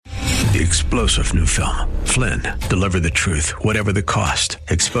The explosive new film, Flynn, deliver the truth, whatever the cost,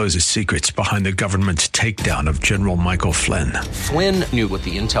 exposes secrets behind the government's takedown of General Michael Flynn. Flynn knew what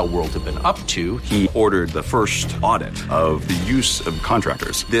the intel world had been up to. He ordered the first audit of the use of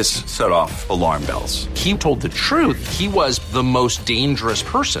contractors. This set off alarm bells. He told the truth. He was the most dangerous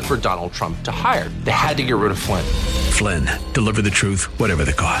person for Donald Trump to hire. They had to get rid of Flynn. Flynn, deliver the truth, whatever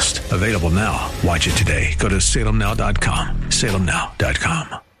the cost. Available now. Watch it today. Go to salemnow.com.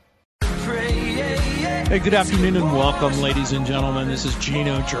 salemnow.com. Hey, good afternoon and welcome, ladies and gentlemen. This is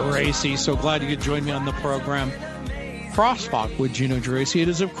Gino Geraci. So glad you could join me on the program Crosswalk with Gino Geraci. It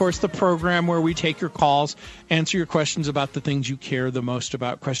is, of course, the program where we take your calls, answer your questions about the things you care the most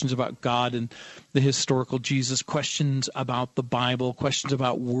about, questions about God and the historical Jesus, questions about the Bible, questions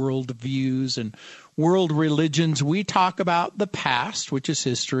about world views and world religions. We talk about the past, which is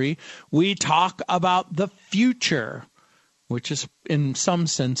history. We talk about the future, which is in some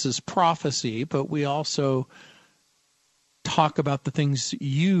senses prophecy, but we also talk about the things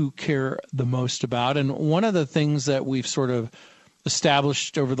you care the most about. And one of the things that we've sort of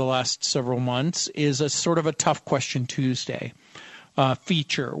established over the last several months is a sort of a Tough Question Tuesday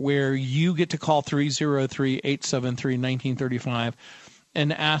feature where you get to call 303-873-1935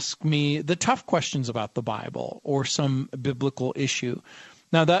 and ask me the tough questions about the Bible or some biblical issue.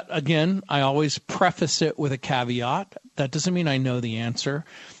 Now that, again, I always preface it with a caveat. That doesn't mean I know the answer.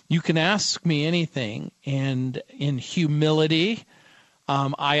 You can ask me anything, and in humility,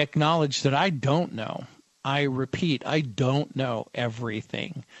 I acknowledge that I don't know. I repeat, I don't know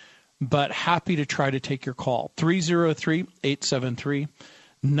everything, but happy to try to take your call.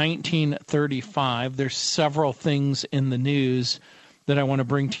 303-873-1935. There's several things in the news that I want to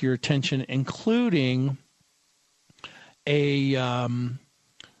bring to your attention, including a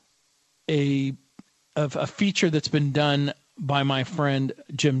feature that's been done by my friend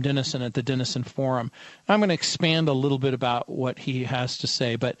Jim Dennison at the Dennison Forum. I'm going to expand a little bit about what he has to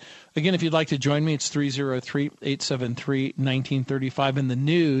say. But again, if you'd like to join me, it's 303-873-1935. In the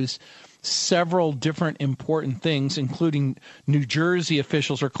news, several different important things, including New Jersey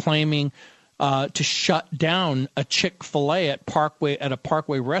officials are claiming to shut down a Chick-fil-A at a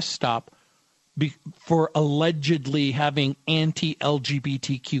Parkway rest stop for allegedly having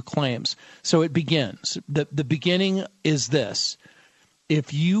anti-LGBTQ claims. So it begins. The beginning is this.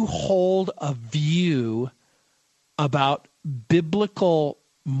 If you hold a view about biblical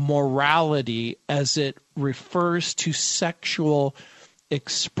morality as it refers to sexual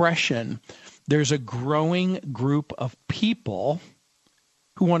expression, there's a growing group of people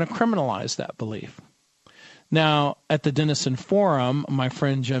who want to criminalize that belief. Now, at the Dennison Forum, my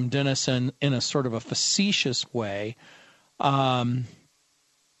friend Jim Dennison, in a sort of a facetious way,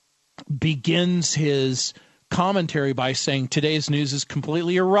 begins his commentary by saying, today's news is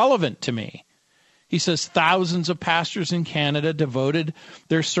completely irrelevant to me. He says thousands of pastors in Canada devoted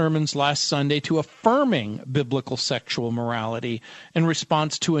their sermons last Sunday to affirming biblical sexual morality in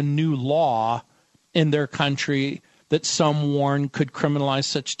response to a new law in their country that some warn could criminalize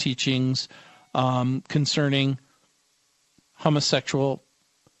such teachings concerning homosexual,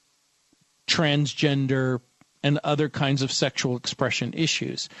 transgender, and other kinds of sexual expression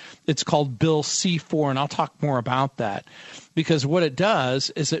issues. It's called Bill C-4, and I'll talk more about that, because what it does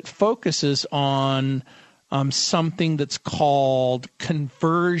is it focuses on something that's called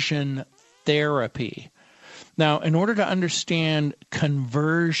conversion therapy. Now, in order to understand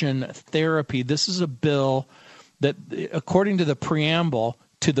conversion therapy, this is a bill that, according to the preamble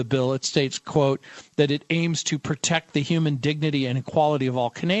to the bill, it states, quote, that it aims to protect the human dignity and equality of all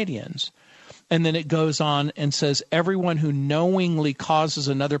Canadians. And then it goes on and says everyone who knowingly causes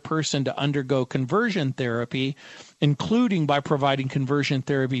another person to undergo conversion therapy, including by providing conversion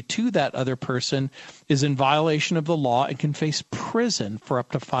therapy to that other person, is in violation of the law and can face prison for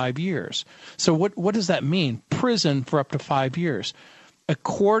up to 5 years. So what does that mean? Prison for up to 5 years.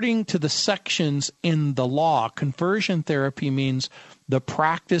 According to the sections in the law, conversion therapy means the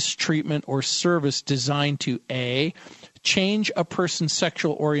practice, treatment, or service designed to A, change a person's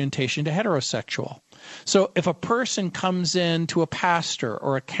sexual orientation to heterosexual. So if a person comes in to a pastor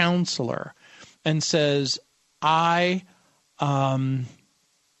or a counselor and says, I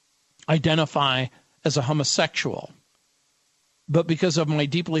identify as a homosexual, but because of my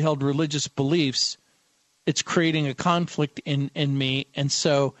deeply held religious beliefs, it's creating a conflict in me, and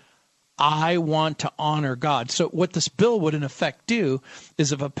so I want to honor God. So what this bill would in effect do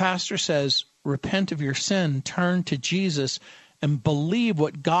is if a pastor says, repent of your sin, turn to Jesus, and believe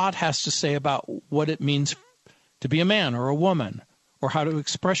what God has to say about what it means to be a man or a woman, or how to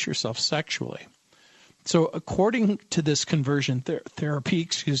express yourself sexually. So according to this conversion therapy,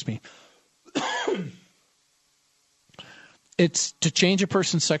 it's to change a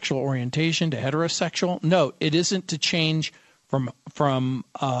person's sexual orientation to heterosexual. No, it isn't to change from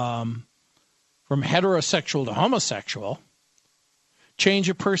heterosexual to homosexual. Change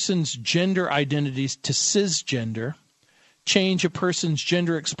a person's gender identities to cisgender. Change a person's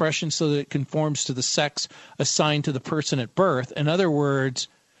gender expression so that it conforms to the sex assigned to the person at birth. In other words,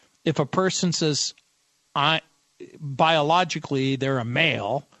 if a person says, biologically they're a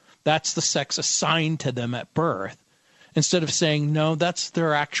male, that's the sex assigned to them at birth, instead of saying, no, that's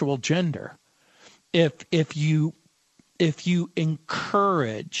their actual gender. If you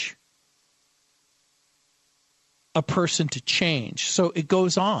encourage a person to change, so it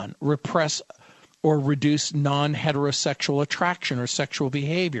goes on, repress or reduce non-heterosexual attraction or sexual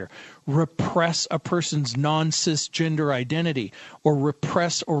behavior, repress a person's non-cisgender identity, or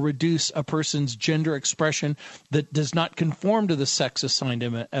repress or reduce a person's gender expression that does not conform to the sex assigned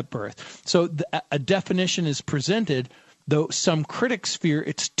him at birth. So a definition is presented, though some critics fear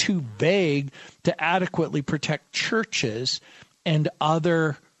it's too vague to adequately protect churches and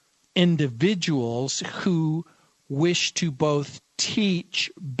other individuals who wish to both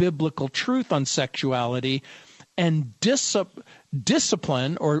teach biblical truth on sexuality and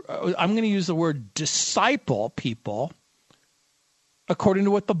discipline, or I'm going to use the word disciple people according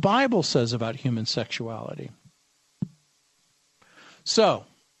to what the Bible says about human sexuality. So,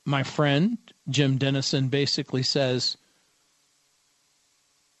 my friend Jim Dennison basically says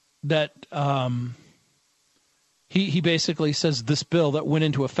that he basically says this bill that went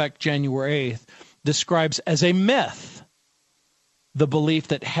into effect January 8th describes as a myth the belief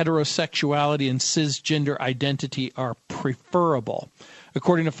that heterosexuality and cisgender identity are preferable.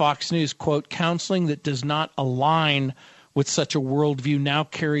 According to Fox News, quote, counseling that does not align with such a worldview now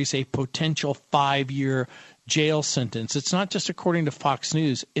carries a potential 5-year jail sentence. It's not just according to Fox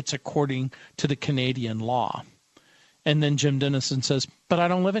News, it's according to the Canadian law. And then Jim Dennison says, but I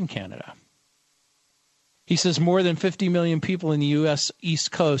don't live in Canada. He says more than 50 million people in the U.S.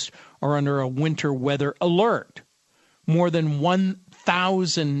 East Coast are under a winter weather alert. More than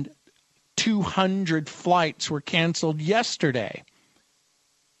 1,200 flights were canceled yesterday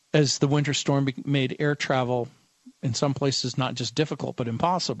as the winter storm made air travel in some places not just difficult but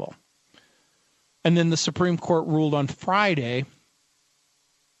impossible. And then the Supreme Court ruled on Friday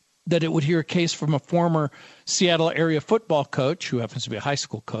that it would hear a case from a former Seattle area football coach, who happens to be a high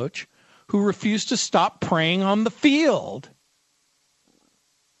school coach, who refused to stop praying on the field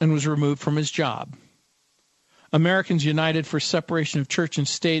and was removed from his job. Americans United for Separation of Church and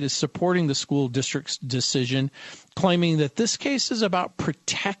State is supporting the school district's decision, claiming that this case is about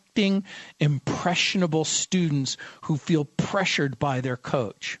protecting impressionable students who feel pressured by their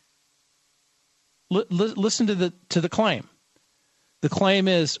coach. Listen to the claim. The claim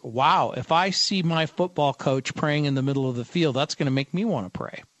is, wow, if I see my football coach praying in the middle of the field, that's going to make me want to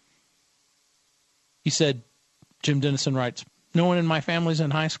pray. He said, Jim Dennison writes, no one in my family's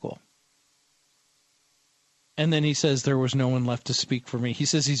in high school. And then he says there was no one left to speak for me. He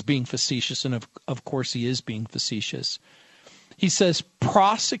says he's being facetious, and of course he is being facetious. He says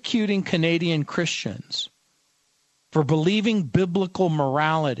prosecuting Canadian Christians for believing biblical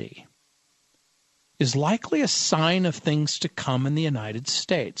morality is likely a sign of things to come in the United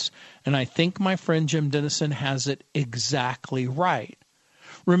States. And I think my friend Jim Dennison has it exactly right.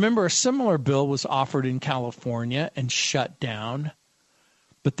 Remember, a similar bill was offered in California and shut down.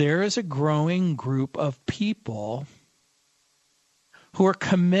 But there is a growing group of people who are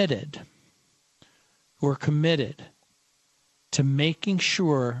committed to making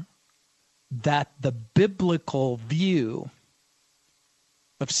sure that the biblical view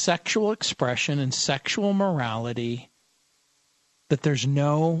of sexual expression and sexual morality, that there's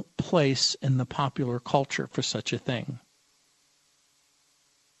no place in the popular culture for such a thing.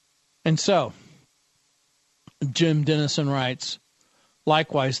 And so, Jim Dennison writes,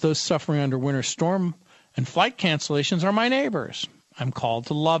 likewise, those suffering under winter storm and flight cancellations are my neighbors. I'm called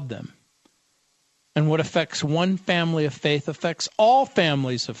to love them. And what affects one family of faith affects all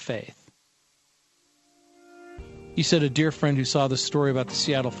families of faith. He said a dear friend who saw the story about the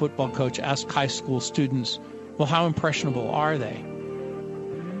Seattle football coach asked high school students, well, how impressionable are they?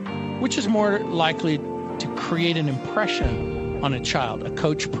 Which is more likely to create an impression on a child, a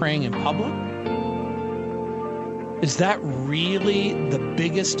coach praying in public? Is that really the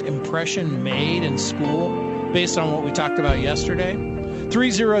biggest impression made in school based on what we talked about yesterday?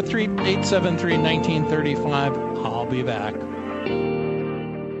 303-873-1935. I'll be back.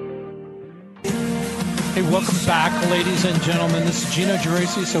 Hey, welcome back, ladies and gentlemen. This is Gino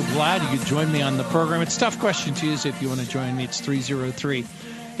Geraci. So glad you could join me on the program. It's Tough Question Tuesday. If you want to join me, it's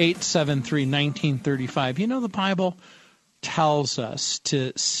 303-873-1935. You know, the Bible tells us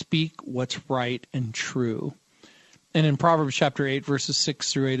to speak what's right and true. And in Proverbs chapter 8, verses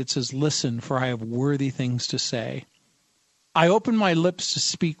 6 through 8, it says, "Listen, for I have worthy things to say. I open my lips to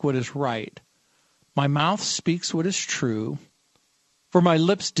speak what is right. My mouth speaks what is true. For my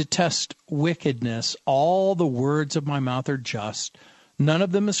lips detest wickedness. All the words of my mouth are just. None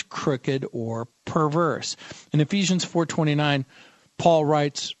of them is crooked or perverse." In Ephesians 4:29, Paul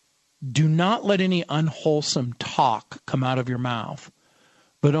writes, "Do not let any unwholesome talk come out of your mouth,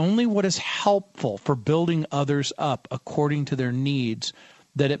 but only what is helpful for building others up according to their needs,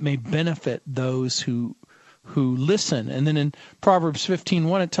 that it may benefit those who listen." And then in Proverbs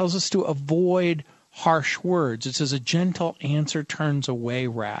 15:1, it tells us to avoid harsh words. It says, "A gentle answer turns away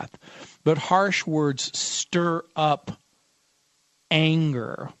wrath, but harsh words stir up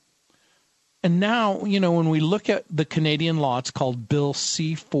anger." And now, you know, when we look at the Canadian law, it's called Bill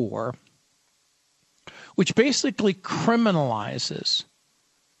C-4, which basically criminalizes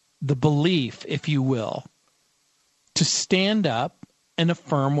the belief, if you will, to stand up and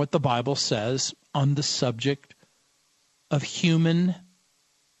affirm what the Bible says on the subject of human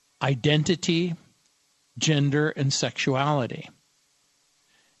identity, gender, and sexuality.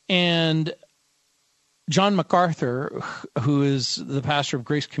 And John MacArthur, who is the pastor of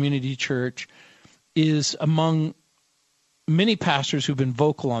Grace Community Church, is among many pastors who've been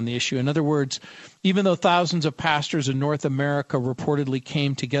vocal on the issue. In other words, even though thousands of pastors in North America reportedly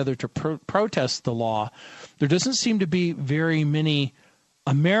came together to protest the law, there doesn't seem to be very many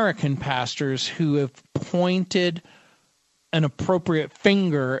American pastors who have pointed an appropriate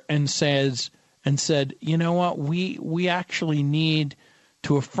finger and said, you know what, we actually need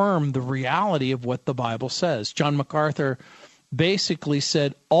to affirm the reality of what the Bible says. John MacArthur basically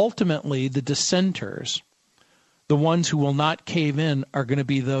said, ultimately, the dissenters, the ones who will not cave in, are going to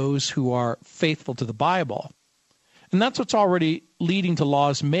be those who are faithful to the Bible. And that's what's already leading to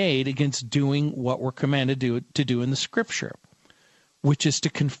laws made against doing what we're commanded to do in the Scripture, which is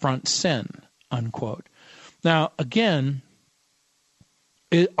to confront sin, unquote. Now, again,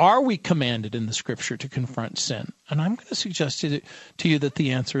 are we commanded in the Scripture to confront sin? And I'm going to suggest to you that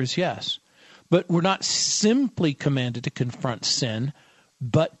the answer is yes. But we're not simply commanded to confront sin,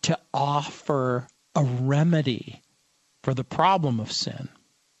 but to offer a remedy for the problem of sin.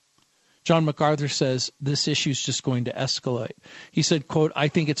 John MacArthur says this issue is just going to escalate. He said, quote, "I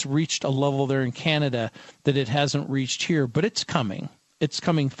think it's reached a level there in Canada that it hasn't reached here, but it's coming. It's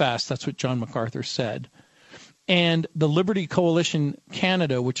coming fast." That's what John MacArthur said. And the Liberty Coalition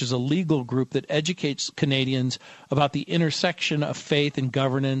Canada, which is a legal group that educates Canadians about the intersection of faith and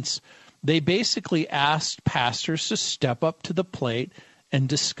governance, they basically asked pastors to step up to the plate and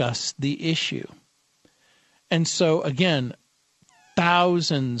discuss the issue. And so, again,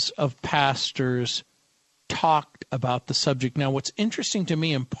 thousands of pastors talked about the subject. Now, what's interesting to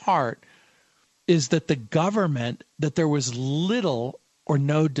me in part is that the government, that there was little or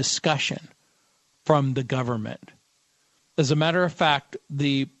no discussion from the government. As a matter of fact,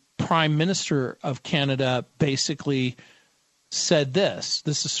 the Prime Minister of Canada basically said this.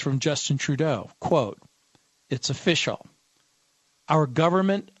 This is from Justin Trudeau, quote, "It's official. Our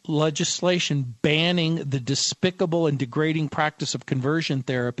government legislation banning the despicable and degrading practice of conversion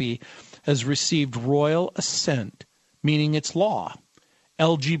therapy has received royal assent, meaning it's law.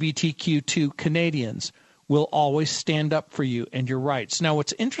 LGBTQ2 Canadians will always stand up for you and your rights." Now,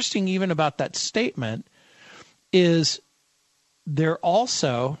 what's interesting even about that statement is they're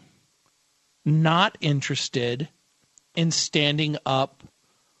also not interested in standing up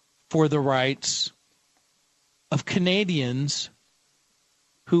for the rights of Canadians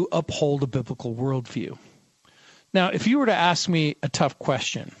who uphold a biblical worldview. Now, if you were to ask me a tough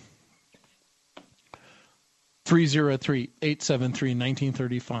question,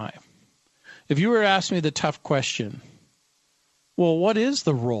 303-873-1935, if you were to ask me the tough question, well, what is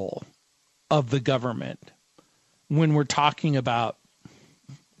the role of the government when we're talking about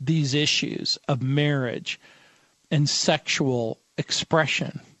these issues of marriage and sexual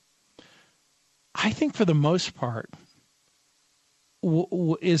expression? I think for the most part,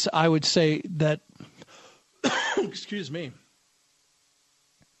 I would say that, excuse me,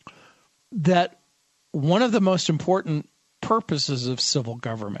 that one of the most important purposes of civil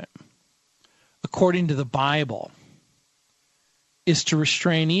government, according to the Bible, is to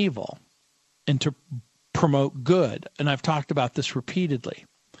restrain evil and to promote good. And I've talked about this repeatedly,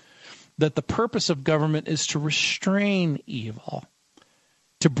 that the purpose of government is to restrain evil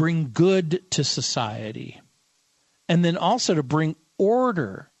to bring good to society, and then also to bring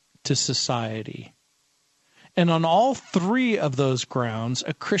order to society. And on all three of those grounds,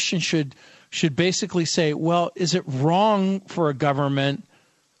 a Christian should basically say, well, is it wrong for a government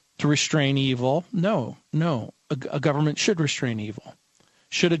to restrain evil? No. A government should restrain evil.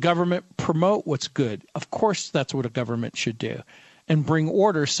 Should a government promote what's good? Of course, that's what a government should do, and bring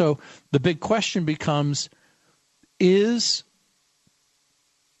order. So the big question becomes, is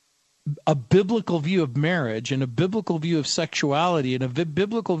a biblical view of marriage and a biblical view of sexuality and a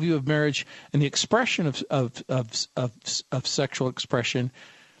biblical view of marriage and the expression of sexual expression,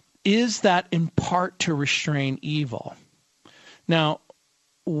 is that in part to restrain evil? Now,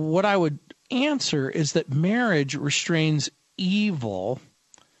 what I would answer is that marriage restrains evil.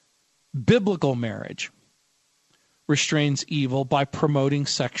 Biblical marriage restrains evil by promoting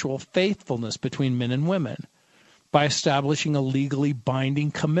sexual faithfulness between men and women, by establishing a legally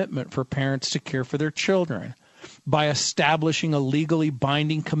binding commitment for parents to care for their children, by establishing a legally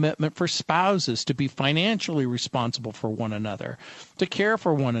binding commitment for spouses to be financially responsible for one another, to care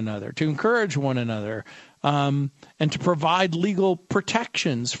for one another, to encourage one another, and to provide legal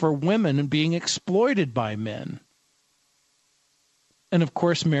protections for women being exploited by men. And of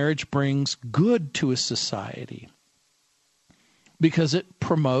course, marriage brings good to a society because it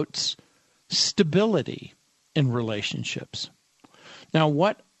promotes stability in relationships.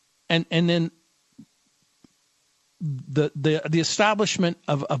 Now, and then the establishment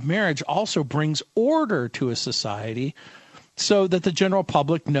of marriage also brings order to a society so that the general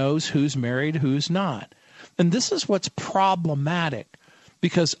public knows who's married, who's not. And this is what's problematic,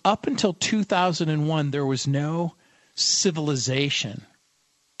 because up until 2001, there was no civilization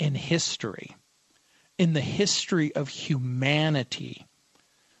in history, in the history of humanity,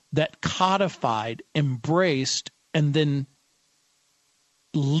 that codified, embraced, and then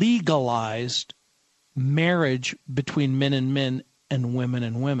legalized marriage between men and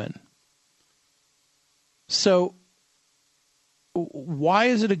women. So why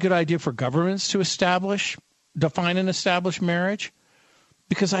is it a good idea for governments to define and establish marriage?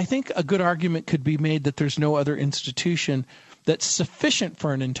 Because I think a good argument could be made that there's no other institution that's sufficient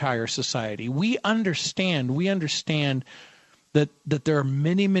for an entire society. We understand that there are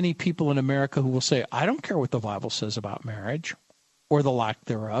many, many people in America who will say, I don't care what the Bible says about marriage or the lack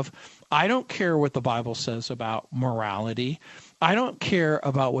thereof. I don't care what the Bible says about morality. I don't care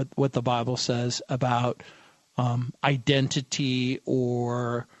about what the Bible says about identity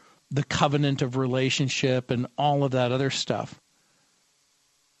or the covenant of relationship and all of that other stuff.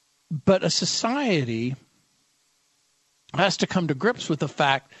 But a society has to come to grips with the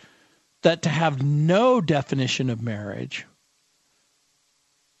fact that to have no definition of marriage,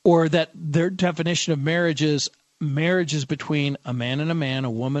 or that their definition of marriage is between a man and a man,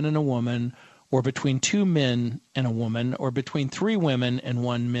 a woman and a woman, or between two men and a woman, or between three women and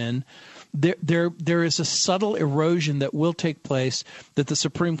one man, there is a subtle erosion that will take place that the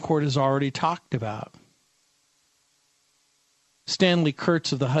Supreme Court has already talked about. Stanley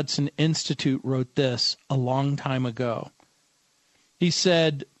Kurtz of the Hudson Institute wrote this a long time ago. He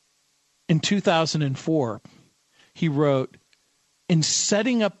said in 2004, he wrote, in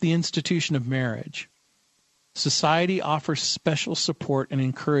setting up the institution of marriage, society offers special support and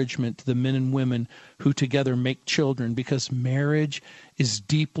encouragement to the men and women who together make children, because marriage is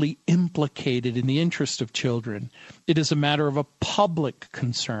deeply implicated in the interest of children. It is a matter of a public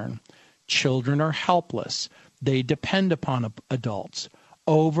concern. Children are helpless. They depend upon adults.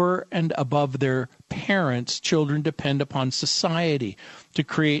 Over and above their parents, children depend upon society to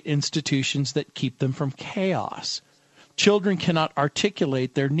create institutions that keep them from chaos. Children cannot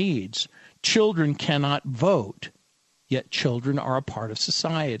articulate their needs. Children cannot vote, yet children are a part of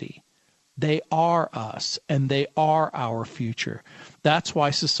society. They are us, and they are our future. That's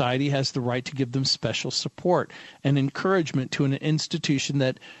why society has the right to give them special support and encouragement to an institution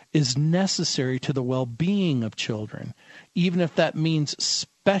that is necessary to the well-being of children, even if that means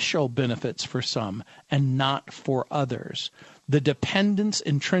special benefits for some and not for others. The dependence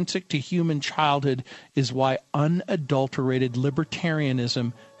intrinsic to human childhood is why unadulterated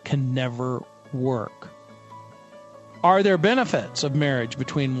libertarianism can never work. Are there benefits of marriage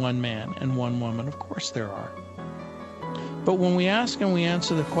between one man and one woman? Of course there are. But when we ask and we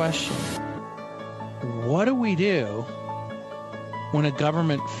answer the question, what do we do when a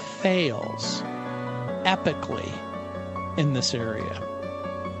government fails epically in this area?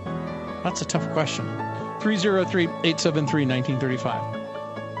 That's a tough question. 303-873-1935.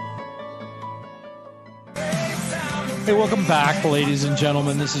 Hey, welcome back, ladies and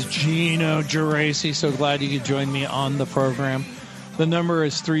gentlemen. This is Gino Geraci. So glad you could join me on the program. The number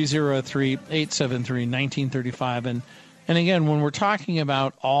is 303-873-1935. And again, when we're talking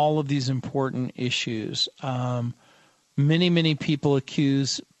about all of these important issues, many people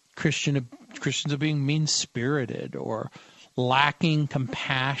accuse Christians of being mean-spirited or lacking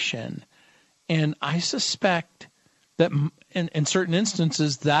compassion. And I suspect that in certain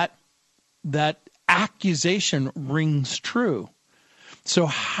instances that accusation rings true. So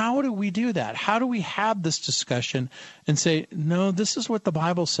how do we do that? How do we have this discussion and say, no, this is what the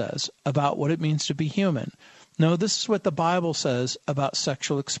Bible says about what it means to be human. No, this is what the Bible says about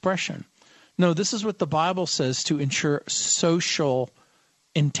sexual expression. No, this is what the Bible says to ensure social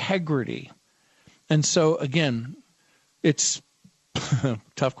integrity. And so, again, it's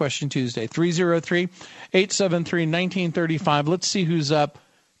Tough Question Tuesday. 303-873-1935. Let's see who's up.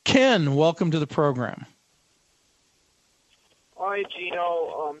 Ken, welcome to the program. Hi,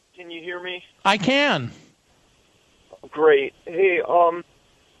 Gino. Can you hear me? I can. Great. Hey,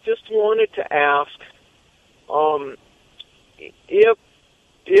 just wanted to ask, if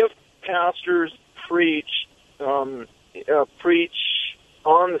pastors preach on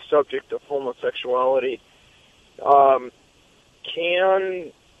the subject of homosexuality,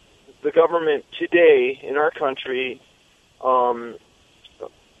 can the government today in our country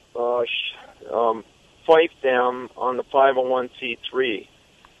fight them on the 501c3?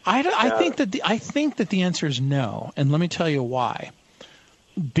 I think that the answer is no, and let me tell you why.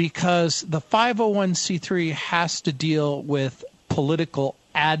 Because the 501c3 has to deal with political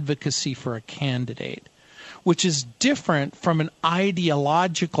advocacy for a candidate, which is different from an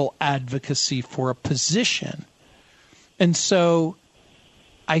ideological advocacy for a position. And so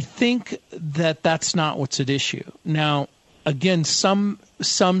I think that that's not what's at issue. Now, again, some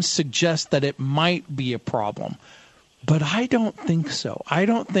suggest that it might be a problem, but I don't think so. I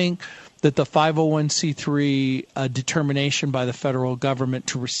don't think that the 501c3 determination by the federal government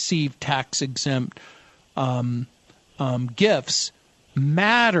to receive tax-exempt gifts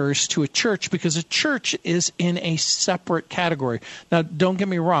matters to a church, because a church is in a separate category. Now, don't get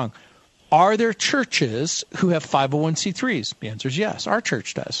me wrong. Are there churches who have 501c3s? The answer is yes. Our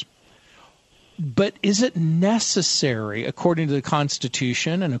church does. But is it necessary, according to the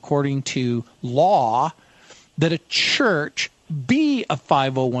Constitution and according to law, that a church be a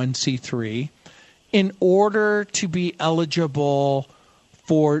 501c3 in order to be eligible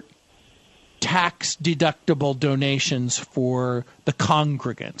for tax-deductible donations for the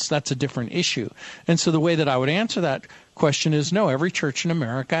congregants? That's a different issue. And so the way that I would answer that question is no, every church in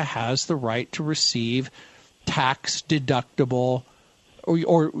America has the right to receive tax-deductible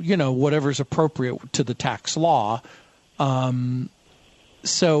or whatever's appropriate to the tax law.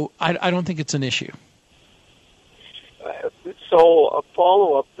 So I don't think it's an issue. So a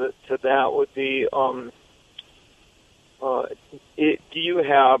follow-up to that would be, do you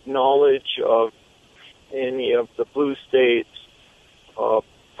have knowledge of any of the blue states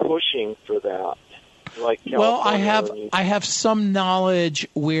pushing for that? Like California? Well, I have some knowledge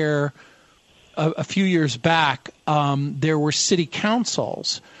where a few years back there were city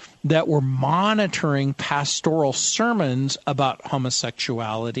councils that were monitoring pastoral sermons about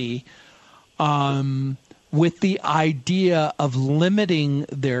homosexuality with the idea of limiting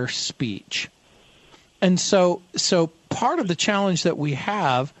their speech. And so part of the challenge that we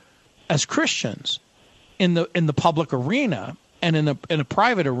have as Christians in the public arena and in a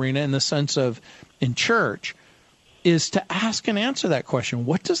private arena, in the sense of in church, is to ask and answer that question.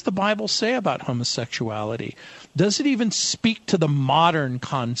 What does the Bible say about homosexuality? Does it even speak to the modern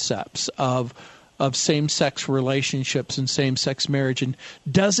concepts of same-sex relationships and same-sex marriage? And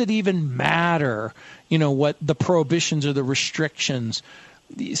does it even matter, what the prohibitions or the restrictions?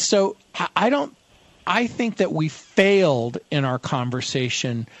 So I think that we failed in our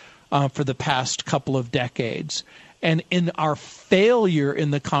conversation for the past couple of decades. And in our failure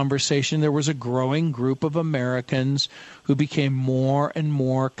in the conversation, there was a growing group of Americans who became more and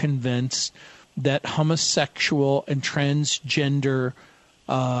more convinced that homosexual and transgender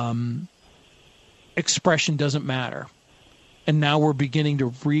expression doesn't matter. And now we're beginning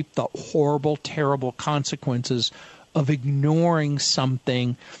to reap the horrible, terrible consequences of ignoring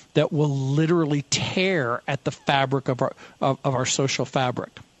something that will literally tear at the fabric of our social fabric.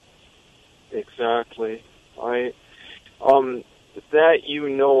 Exactly. That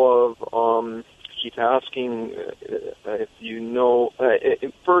of, keep asking if you know.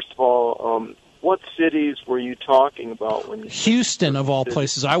 First of all, what cities were you talking about when you Houston, of all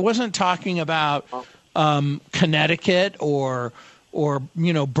places? I wasn't talking about Connecticut or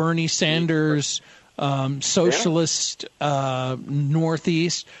Bernie Sanders. Socialist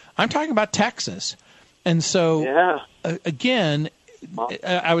Northeast. I'm talking about Texas. And so, again,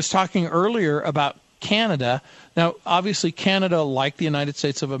 I was talking earlier about Canada. Now, obviously, Canada, like the United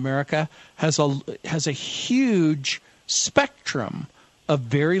States of America, has a huge spectrum of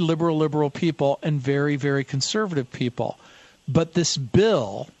very liberal people and very, very conservative people. But this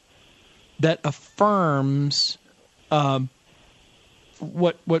bill that affirms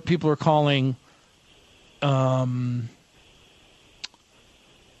what people are calling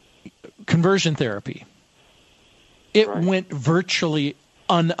conversion therapy, it went virtually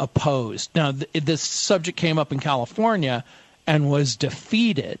unopposed. Now, this subject came up in California and was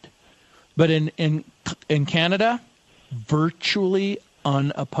defeated, but in Canada, virtually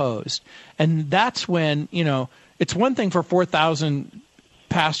unopposed. And that's when, it's one thing for 4,000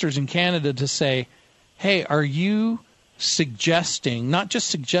 pastors in Canada to say, hey, are you suggesting, not just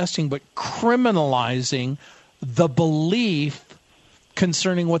suggesting, but criminalizing the belief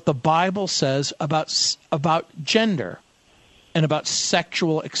concerning what the Bible says about gender and about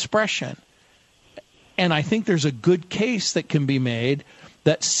sexual expression? And I think there's a good case that can be made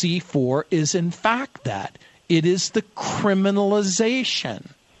that C4 is in fact that. It is the criminalization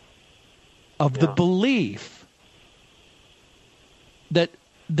of the belief that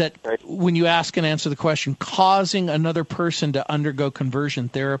when you ask and answer the question, causing another person to undergo conversion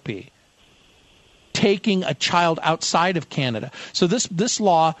therapy, taking a child outside of Canada. So this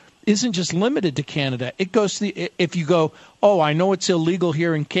law isn't just limited to Canada. It goes to if you go, oh, I know it's illegal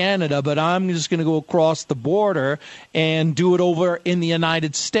here in Canada, but I'm just going to go across the border and do it over in the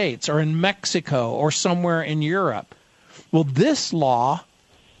United States or in Mexico or somewhere in Europe. Well, this law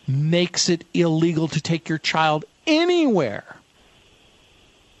makes it illegal to take your child anywhere.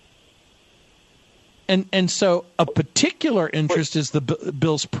 And so a particular interest is the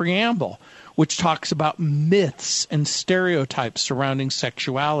bill's preamble, which talks about myths and stereotypes surrounding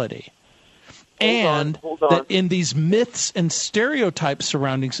sexuality. Hold on. That in these myths and stereotypes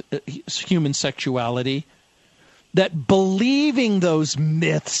surrounding human sexuality, that believing those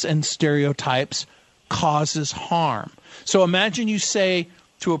myths and stereotypes causes harm. So imagine you say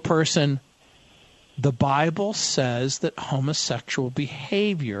to a person, the Bible says that homosexual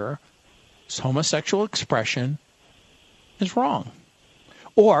behavior, homosexual expression, is wrong.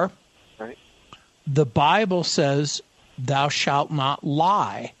 Or the Bible says thou shalt not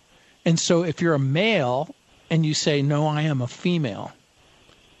lie. And so if you're a male and you say, no, I am a female,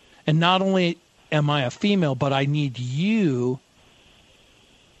 and not only am I a female, but I need you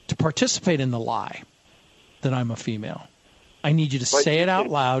to participate in the lie that I'm a female. I need you to say it out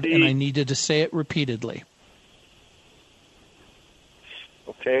loud, and I need you to say it repeatedly.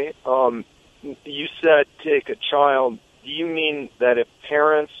 Okay. You said take a child. Do you mean that if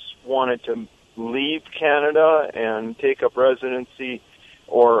parents wanted to leave Canada and take up residency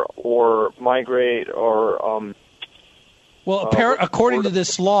or migrate or according to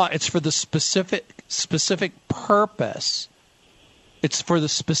this law, it's for the specific purpose. It's for the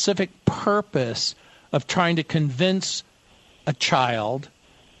specific purpose of trying to convince a child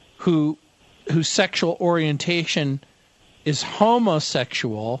whose sexual orientation is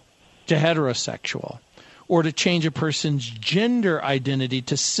homosexual to heterosexual, or to change a person's gender identity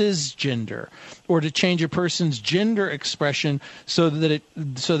to cisgender, or to change a person's gender expression so that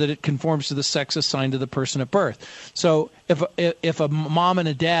it conforms to the sex assigned to the person at birth. So if a mom and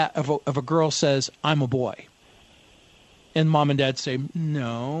a dad if a girl says, I'm a boy, and mom and dad say,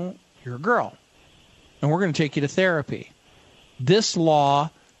 no, you're a girl, and we're going to take you to therapy, this law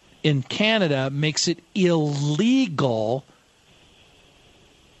in Canada makes it illegal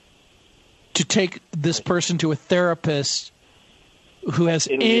to take this person to a therapist who has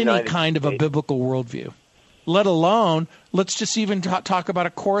any kind of a biblical worldview, let alone, let's just even talk about a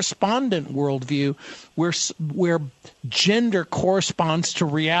correspondent worldview where gender corresponds to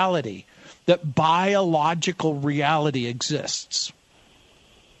reality, that biological reality exists.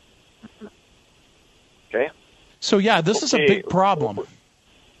 Okay. So, yeah, this is a big problem.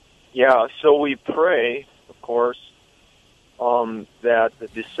 Yeah, so we pray, of course, that the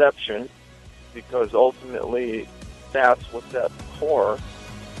deception, because ultimately that's what's at the core,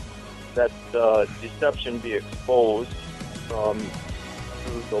 that deception be exposed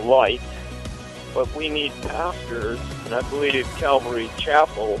through the light. But we need pastors, and I believe Calvary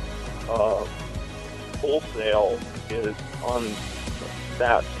Chapel wholesale is on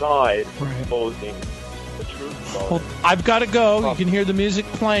that side, exposing the truth about it. I've got to go. You can hear the music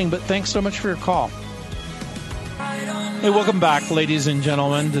playing, but thanks so much for your call. Hey, welcome back, ladies and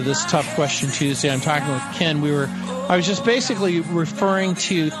gentlemen, to this Tough Question Tuesday. I'm talking with Ken. I was just basically referring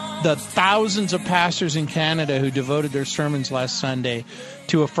to the thousands of pastors in Canada who devoted their sermons last Sunday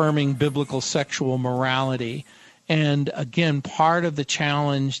to affirming biblical sexual morality. And again, part of the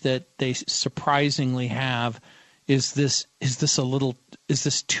challenge that they surprisingly have is this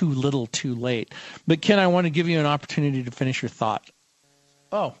too little too late? But Ken, I want to give you an opportunity to finish your thought.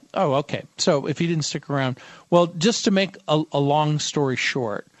 Oh, okay. So if you didn't stick around, well, just to make a long story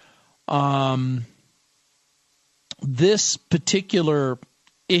short, this particular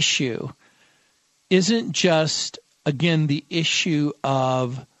issue isn't just, again, the issue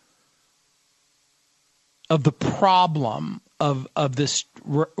of the problem of this,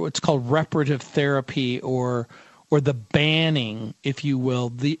 what's called reparative therapy, or the banning, if you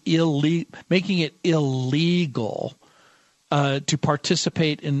will, making it illegal to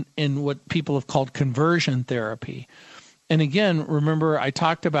participate in what people have called conversion therapy. And again, remember, I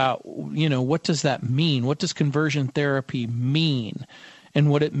talked about, what does that mean? What does conversion therapy mean? And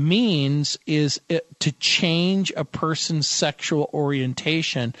what it means is to change a person's sexual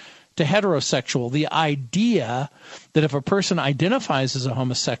orientation to heterosexual. The idea that if a person identifies as a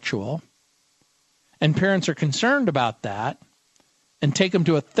homosexual and parents are concerned about that and take them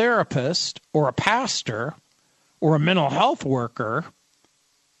to a therapist or a pastor or a mental health worker,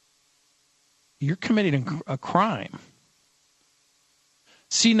 you're committing a crime.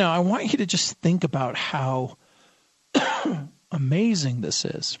 See, now I want you to just think about how amazing this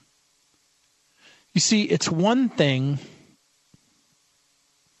is. You see, it's one thing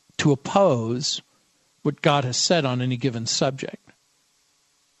to oppose what God has said on any given subject.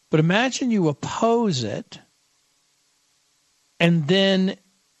 But imagine you oppose it and then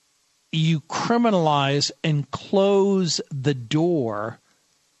you criminalize and close the door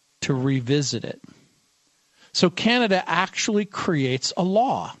to revisit it. So Canada actually creates a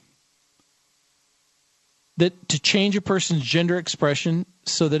law that to change a person's gender expression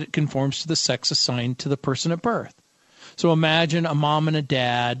so that it conforms to the sex assigned to the person at birth. So imagine a mom and a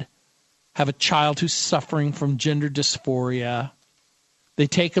dad have a child who's suffering from gender dysphoria. They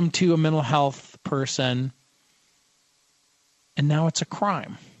take them to a mental health person, and now it's a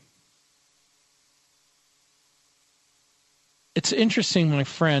crime. It's interesting, my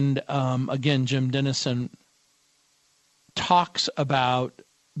friend, again, Jim Dennison, talks about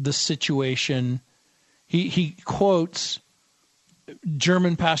the situation. He quotes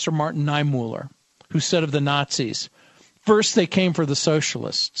German pastor Martin Niemöller, who said of the Nazis, first they came for the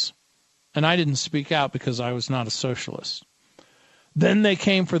socialists, and I didn't speak out because I was not a socialist. Then they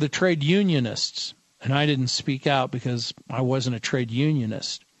came for the trade unionists, and I didn't speak out because I wasn't a trade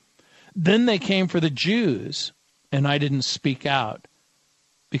unionist. Then they came for the Jews, and I didn't speak out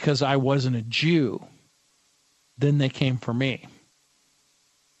because I wasn't a Jew. Then they came for me,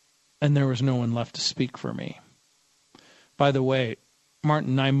 and there was no one left to speak for me. By the way,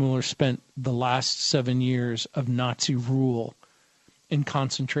 Martin Niemöller spent the last 7 years of Nazi rule in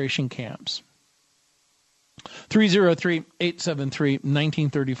concentration camps.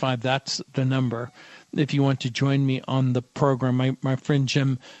 303-873-1935, that's the number if you want to join me on the program. My friend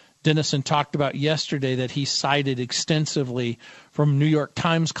Jim Dennison talked about yesterday that he cited extensively from New York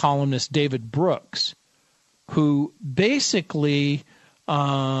Times columnist David Brooks, who basically,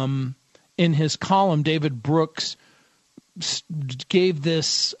 in his column, David Brooks gave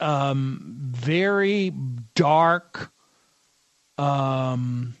this very dark,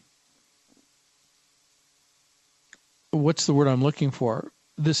 what's the word I'm looking for?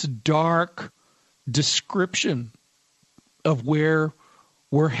 This dark description of where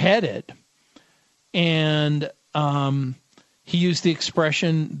we're headed. And he used the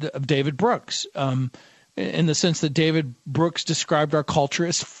expression of David Brooks, in the sense that David Brooks described our culture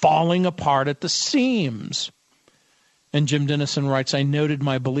as falling apart at the seams. And Jim Dennison writes, I noted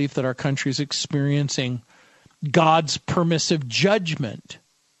my belief that our country is experiencing God's permissive judgment,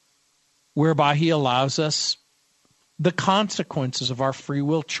 whereby he allows us the consequences of our free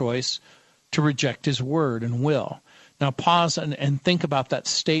will choice to reject his word and will. Now pause and think about that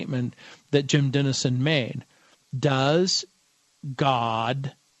statement that Jim Dennison made. Does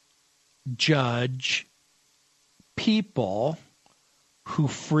God judge people who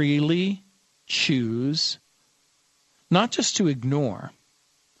freely choose not just to ignore,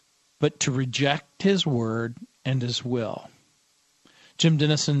 but to reject his word and his will? Jim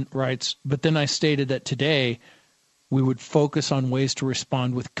Dennison writes, but then I stated that today we would focus on ways to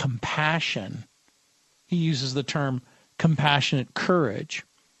respond with compassion. He uses the term compassionate courage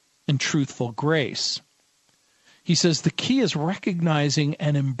and truthful grace. He says the key is recognizing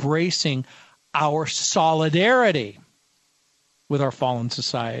and embracing our solidarity with our fallen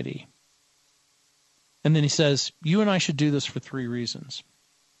society. And then he says, you and I should do this for 3 reasons.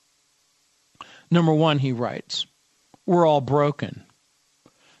 Number 1, he writes, we're all broken.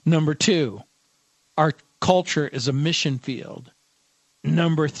 Number 2, our culture is a mission field.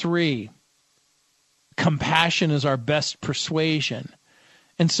 Number 3, compassion is our best persuasion.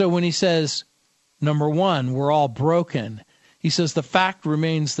 And so when he says, number 1, we're all broken, he says the fact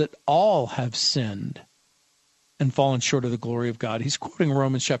remains that all have sinned and fallen short of the glory of God. He's quoting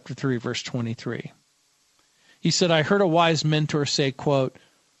Romans chapter 3, verse 23. He said, I heard a wise mentor say, quote,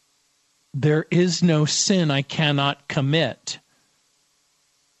 there is no sin I cannot commit.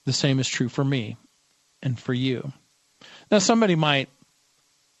 The same is true for me and for you. Now, somebody might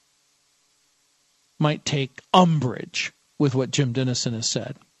take umbrage with what Jim Dennison has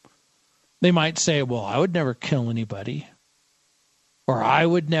said. They might say, well, I would never kill anybody, or I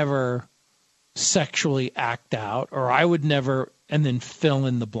would never sexually act out, or I would never, and then fill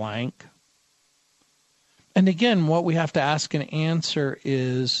in the blank. And again, what we have to ask and answer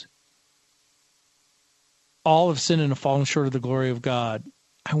is, all have sinned and have fallen short of the glory of God.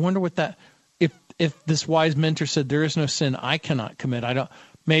 I wonder what that, if this wise mentor said there is no sin I cannot commit,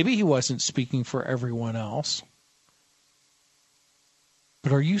 maybe he wasn't speaking for everyone else.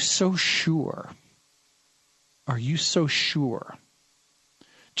 But are you so sure? Are you so sure?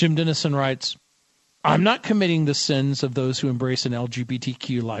 Jim Dennison writes, I'm not committing the sins of those who embrace an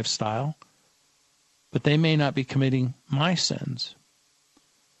LGBTQ lifestyle, but they may not be committing my sins.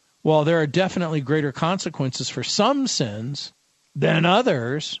 While there are definitely greater consequences for some sins than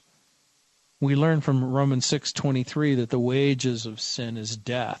others, we learn from Romans 6:23 that the wages of sin is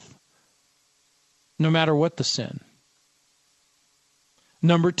death, no matter what the sin.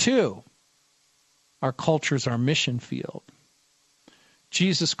 Number 2, our culture is our mission field.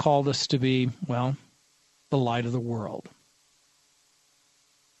 Jesus called us to be, well, the light of the world.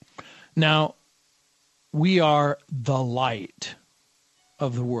 Now, we are the light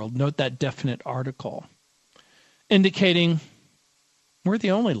of the world. Note that definite article, indicating we're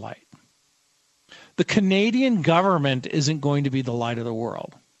the only light. The Canadian government isn't going to be the light of the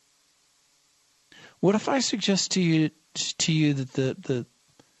world. What if I suggest to you that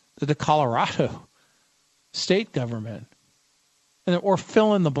the Colorado state government, or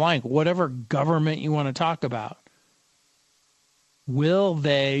fill in the blank, whatever government you want to talk about, will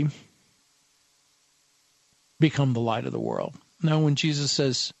they become the light of the world? Now, when Jesus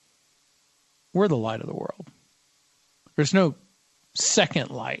says we're the light of the world, there's no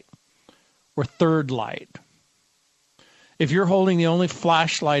second light or third light. If you're holding the only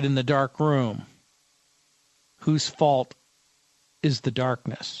flashlight in the dark room, whose fault is the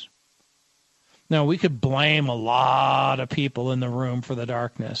darkness? Now, we could blame a lot of people in the room for the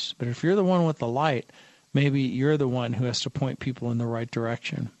darkness, but if you're the one with the light, maybe you're the one who has to point people in the right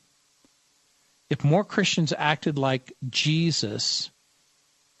direction. If more Christians acted like Jesus,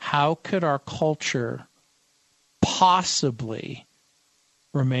 how could our culture possibly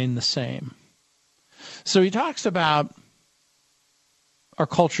remain the same? So he talks about our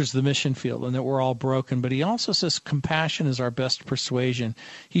culture is the mission field and that we're all broken, but he also says compassion is our best persuasion.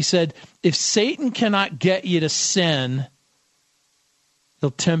 He said, if Satan cannot get you to sin, he'll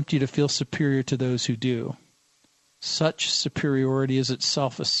tempt you to feel superior to those who do. Such superiority is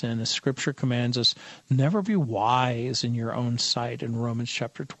itself a sin, as Scripture commands us, never be wise in your own sight in Romans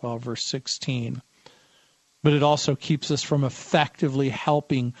chapter 12, verse 16. But it also keeps us from effectively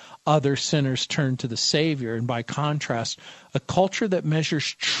helping other sinners turn to the Savior. And by contrast, a culture that measures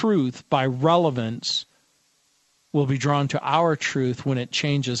truth by relevance will be drawn to our truth when it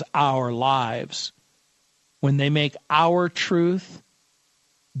changes our lives. When they make our truth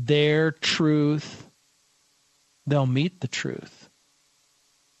their truth, they'll meet the truth.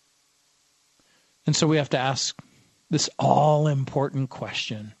 And so we have to ask this all-important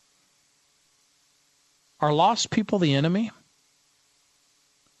question. Are lost people the enemy?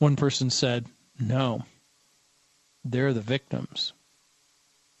 One person said, no, they're the victims.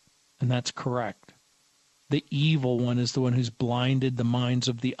 And that's correct. The evil one is the one who's blinded the minds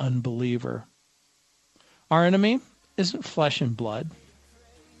of the unbeliever. Our enemy isn't flesh and blood.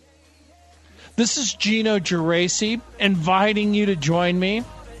 This is Gino Geraci inviting you to join me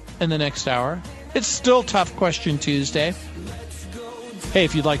in the next hour. It's still Tough Question Tuesday. Hey,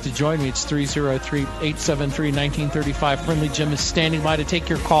 if you'd like to join me, it's 303-873-1935. Friendly Jim is standing by to take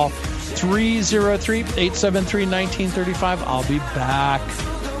your call. 303-873-1935. I'll be back.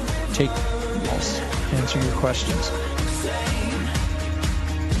 Answer your questions.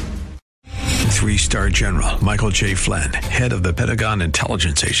 3-star General Michael J. Flynn, head of the Pentagon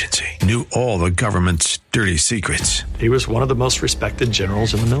Intelligence Agency, knew all the government's dirty secrets. He was one of the most respected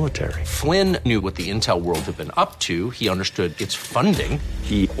generals in the military. Flynn knew what the intel world had been up to. He understood its funding.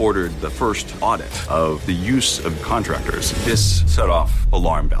 He ordered the first audit of the use of contractors. This set off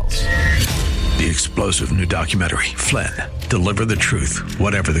alarm bells. The explosive new documentary, Flynn, Deliver the Truth,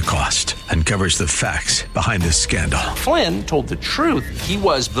 Whatever the Cost, uncovers the facts behind this scandal. Flynn told the truth. He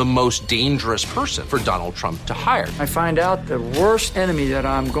was the most dangerous person for Donald Trump to hire. I find out the worst enemy that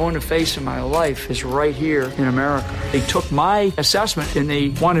I'm going to face in my life is right here in America. They took my assessment and they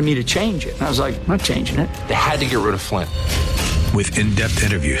wanted me to change it. And I was like, I'm not changing it. They had to get rid of Flynn. With in-depth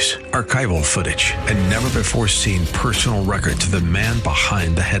interviews, archival footage, and never-before-seen personal records of the man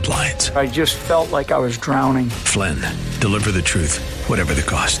behind the headlines. I just felt like I was drowning. Flynn, Deliver the Truth, Whatever the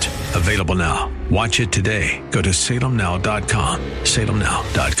Cost. Available now. Watch it today. Go to salemnow.com.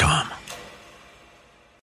 salemnow.com.